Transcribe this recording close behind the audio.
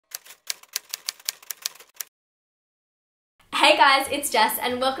Hey guys, it's Jess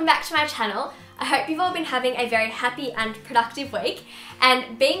and welcome back to my channel. I hope you've all been having a very happy and productive week.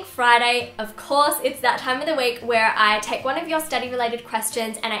 And being Friday, of course, it's that time of the week where I take one of your study-related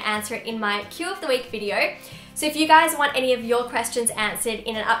questions and I answer it in my Q of the Week video. So if you guys want any of your questions answered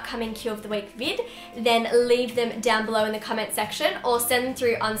in an upcoming Q of the Week vid, then leave them down below in the comment section or send them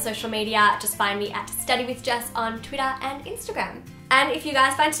through on social media. Just find me at studywithjess on Twitter and Instagram. And if you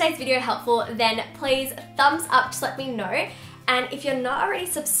guys find today's video helpful, then please thumbs up to let me know. And if you're not already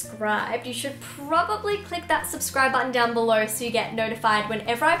subscribed, you should probably click that subscribe button down below so you get notified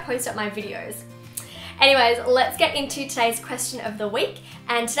whenever I post up my videos. Anyways, let's get into today's question of the week.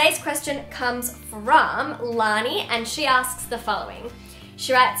 And today's question comes from Lani and she asks the following.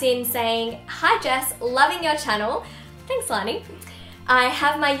 She writes in saying, "Hi Jess, loving your channel." Thanks Lani. "I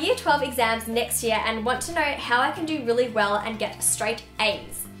have my year 12 exams next year and want to know how I can do really well and get straight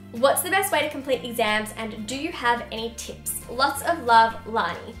A's. What's the best way to complete exams and do you have any tips? Lots of love,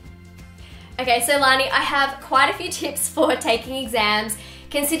 Lani." Okay, so Lani, I have quite a few tips for taking exams,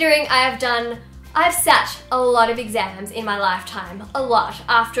 considering I've sat a lot of exams in my lifetime, a lot.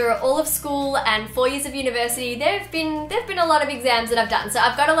 After all of school and 4 years of university, there've been a lot of exams that I've done. So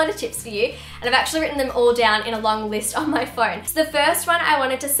I've got a lot of tips for you and I've actually written them all down in a long list on my phone. So the first one I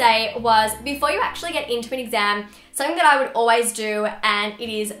wanted to say was, before you actually get into an exam, something that I would always do, and it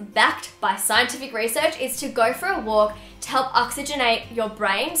is backed by scientific research, is to go for a walk to help oxygenate your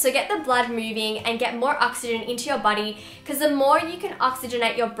brain. So get the blood moving and get more oxygen into your body, because the more you can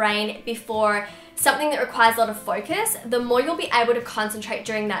oxygenate your brain before something that requires a lot of focus, the more you'll be able to concentrate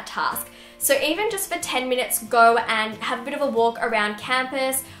during that task. So even just for 10 minutes, go and have a bit of a walk around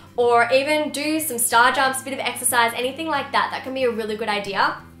campus, or even do some star jumps, a bit of exercise, anything like that. That can be a really good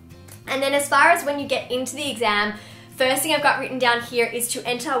idea. And then as far as when you get into the exam, first thing I've got written down here is to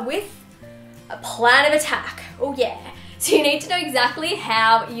enter with a plan of attack. Oh yeah. So you need to know exactly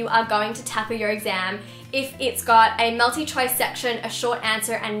how you are going to tackle your exam. If it's got a multi-choice section, a short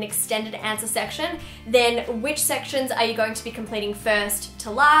answer, and an extended answer section, then which sections are you going to be completing first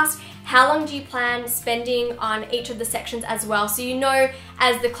to last? How long do you plan spending on each of the sections as well? So you know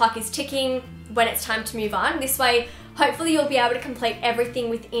as the clock is ticking when it's time to move on. This way, hopefully you'll be able to complete everything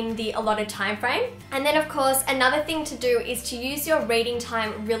within the allotted time frame. And then of course, another thing to do is to use your reading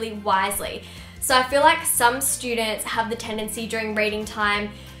time really wisely. So I feel like some students have the tendency during reading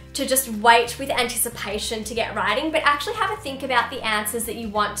time to just wait with anticipation to get writing, but actually have a think about the answers that you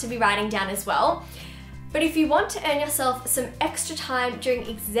want to be writing down as well. But if you want to earn yourself some extra time during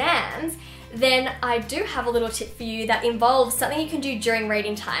exams, then I do have a little tip for you that involves something you can do during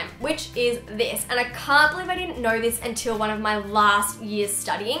reading time, which is this. And I can't believe I didn't know this until one of my last years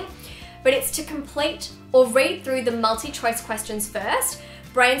studying, but it's to complete or read through the multi-choice questions first,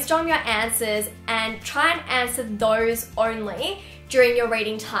 brainstorm your answers, and try and answer those only during your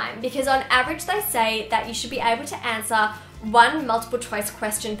reading time, because on average they say that you should be able to answer one multiple choice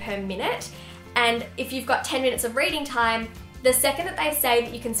question per minute. And if you've got 10 minutes of reading time, the second that they say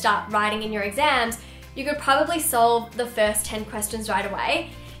that you can start writing in your exams, you could probably solve the first 10 questions right away.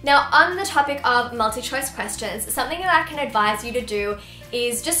 Now, on the topic of multi-choice questions, something that I can advise you to do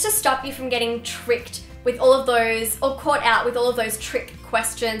is just to stop you from getting tricked with all of those, or caught out with all of those trick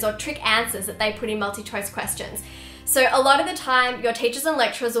questions or trick answers that they put in multi-choice questions. So a lot of the time, your teachers and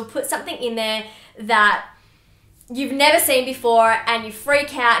lecturers will put something in there that you've never seen before and you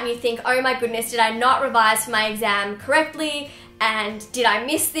freak out and you think, oh my goodness, did I not revise for my exam correctly? And did I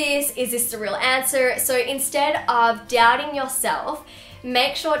miss this? Is this the real answer? So instead of doubting yourself,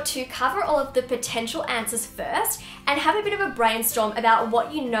 make sure to cover all of the potential answers first and have a bit of a brainstorm about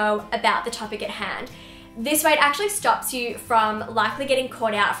what you know about the topic at hand. This way it actually stops you from likely getting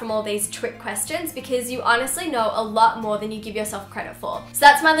caught out from all these trick questions, because you honestly know a lot more than you give yourself credit for. So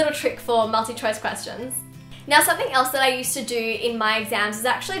that's my little trick for multi-choice questions. Now, something else that I used to do in my exams is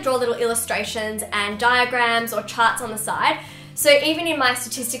actually draw little illustrations and diagrams or charts on the side. So even in my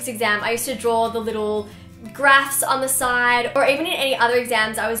statistics exam, I used to draw the little graphs on the side, or even in any other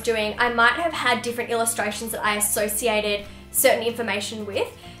exams I was doing, I might have had different illustrations that I associated certain information with.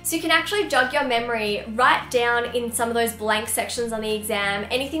 So you can actually jog your memory, write down in some of those blank sections on the exam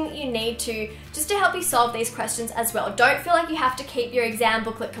anything that you need to, just to help you solve these questions as well. Don't feel like you have to keep your exam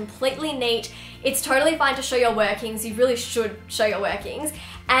booklet completely neat. It's totally fine to show your workings. You really should show your workings.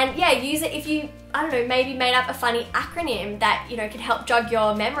 And yeah, use it if you, I don't know, maybe made up a funny acronym that, you know, can help jog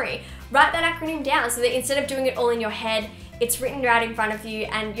your memory. Write that acronym down so that instead of doing it all in your head, it's written right in front of you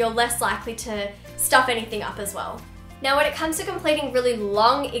and you're less likely to stuff anything up as well. Now, when it comes to completing really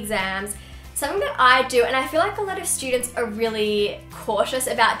long exams, something that I do, and I feel like a lot of students are really cautious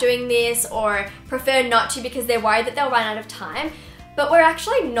about doing this or prefer not to because they're worried that they'll run out of time, but we're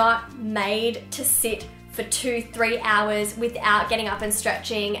actually not made to sit for 2-3 hours without getting up and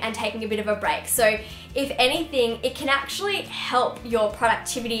stretching and taking a bit of a break. So if anything, it can actually help your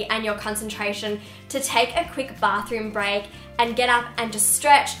productivity and your concentration to take a quick bathroom break and get up and just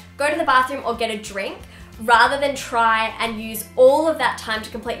stretch, go to the bathroom or get a drink, rather than try and use all of that time to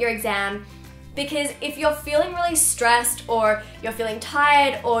complete your exam. Because if you're feeling really stressed or you're feeling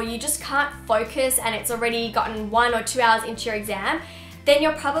tired or you just can't focus and it's already gotten 1 or 2 hours into your exam, then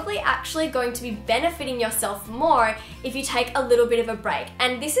you're probably actually going to be benefiting yourself more if you take a little bit of a break.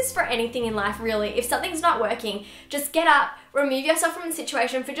 And this is for anything in life really. If something's not working, just get up, remove yourself from the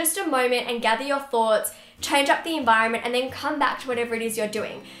situation for just a moment and gather your thoughts, change up the environment, and then come back to whatever it is you're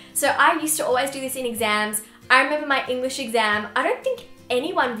doing. So I used to always do this in exams. I remember my English exam, I don't think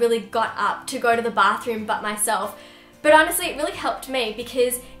anyone really got up to go to the bathroom but myself. But honestly, it really helped me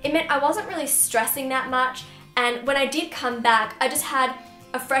because it meant I wasn't really stressing that much. And when I did come back, I just had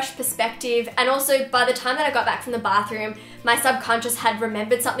a fresh perspective, and also by the time that I got back from the bathroom, my subconscious had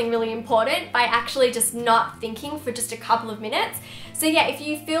remembered something really important by actually just not thinking for just a couple of minutes. So yeah, if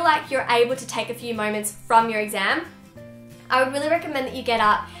you feel like you're able to take a few moments from your exam, I would really recommend that you get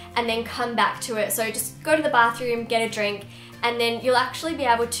up and then come back to it. So just go to the bathroom, get a drink, and then you'll actually be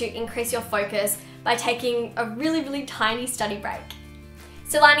able to increase your focus by taking a really, really tiny study break.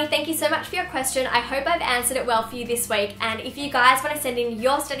 So Lani, thank you so much for your question. I hope I've answered it well for you this week. And if you guys want to send in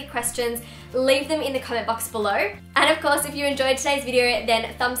your study questions, leave them in the comment box below. And of course, if you enjoyed today's video,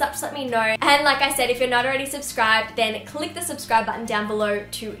 then thumbs up to let me know. And like I said, if you're not already subscribed, then click the subscribe button down below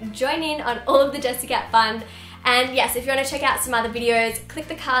to join in on all of the Jessica fun. And yes, if you want to check out some other videos, click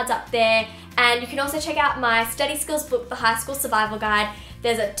the cards up there. And you can also check out my study skills book, The High School Survival Guide.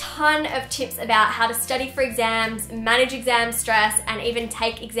 There's a ton of tips about how to study for exams, manage exam stress, and even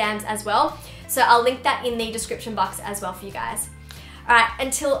take exams as well. So I'll link that in the description box as well for you guys. All right,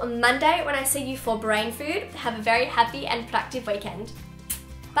 until Monday when I see you for brain food, have a very happy and productive weekend.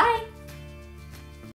 Bye.